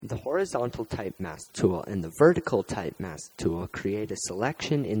The horizontal type mask tool and the vertical type mask tool create a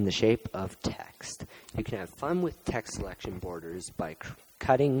selection in the shape of text. You can have fun with text selection borders by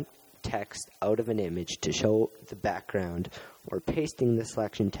cutting text out of an image to show the background or pasting the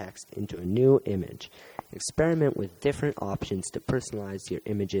selection text into a new image. Experiment with different options to personalize your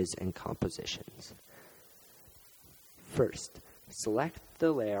images and compositions. First, select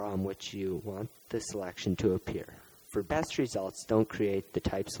the layer on which you want the selection to appear. For best results, don't create the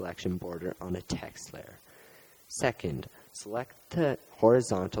type selection border on a text layer. Second, select the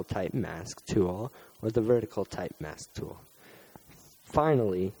horizontal type mask tool or the vertical type mask tool.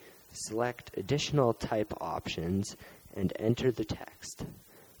 Finally, select additional type options and enter the text.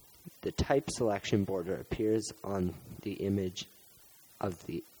 The type selection border appears on the image of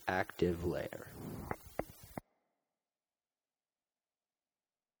the active layer.